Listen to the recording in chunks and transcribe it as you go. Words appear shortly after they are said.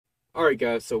All right,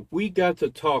 guys, so we got to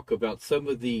talk about some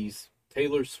of these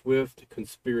Taylor Swift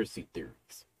conspiracy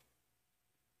theories.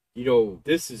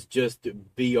 This is just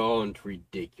beyond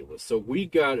ridiculous. So we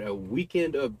got a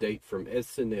weekend update from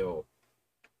SNL.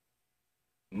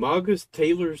 MAGA's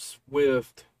Taylor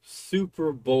Swift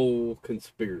Super Bowl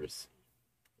conspiracy.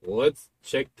 Let's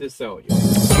check this out, y'all.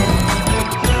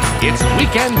 It's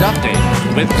Weekend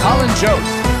Update with Colin Jost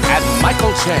and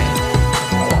Michael Che.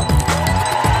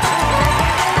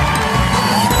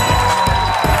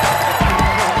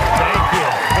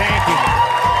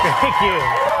 Thank you.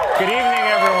 Good evening,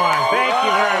 everyone. Thank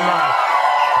you very much.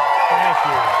 Thank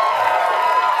you.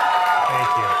 Thank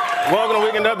you. Welcome to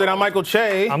Weekend Update. I'm Michael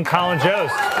Che. I'm Colin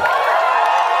Jost.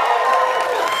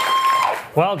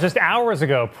 Well, just hours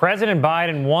ago, President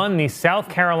Biden won the South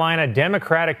Carolina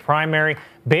Democratic primary,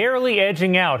 barely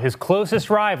edging out his closest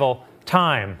rival,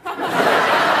 Time.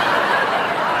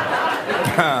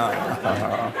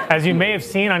 As you may have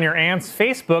seen on your aunt's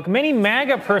Facebook, many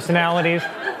MAGA personalities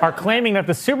are claiming that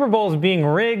the Super Bowl is being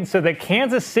rigged so that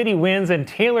Kansas City wins and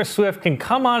Taylor Swift can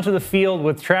come onto the field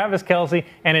with Travis Kelce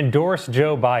and endorse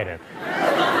Joe Biden.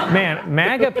 Man,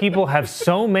 MAGA people have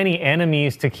so many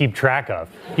enemies to keep track of.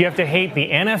 You have to hate the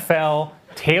NFL,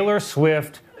 Taylor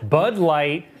Swift, Bud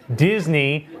Light,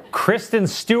 Disney, Kristen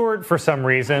Stewart for some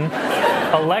reason,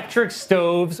 electric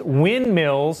stoves,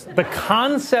 windmills, the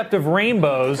concept of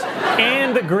rainbows,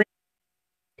 and the green.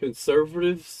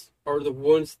 Conservatives are the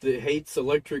ones that hates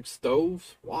electric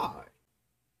stoves? Why?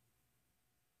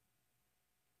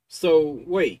 So,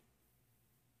 wait.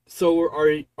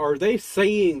 So are they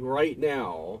saying right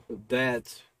now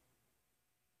that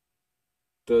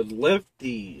the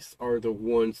lefties are the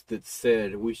ones that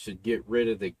said we should get rid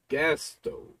of the gas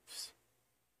stoves?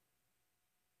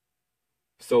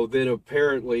 So then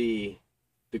apparently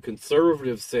the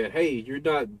conservatives said, hey, you're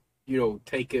not,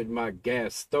 taking my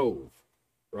gas stove,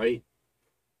 right?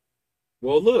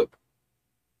 Well, look,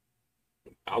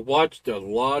 I watched a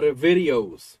lot of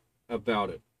videos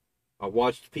about it. I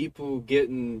watched people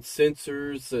getting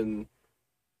sensors and,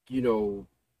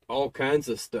 all kinds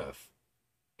of stuff.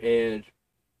 And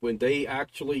when they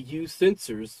actually use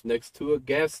sensors next to a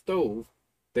gas stove,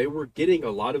 they were getting a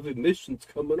lot of emissions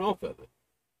coming off of it.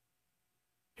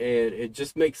 And it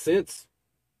just makes sense,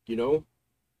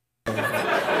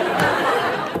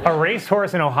 A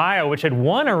racehorse in Ohio, which had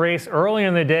won a race early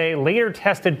in the day, later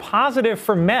tested positive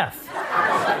for meth.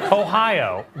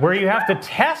 Ohio, where you have to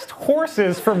test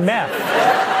horses for meth.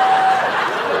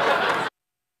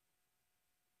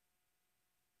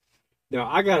 Now,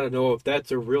 I gotta know if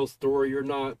that's a real story or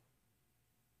not.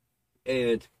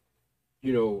 And,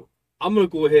 I'm gonna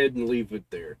go ahead and leave it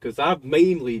there, because I've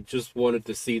mainly just wanted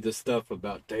to see the stuff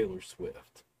about Taylor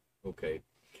Swift. Okay?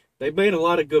 They made a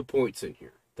lot of good points in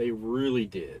here. They really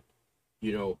did.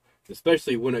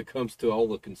 Especially when it comes to all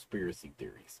the conspiracy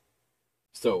theories.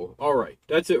 So, alright,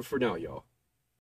 that's it for now, y'all.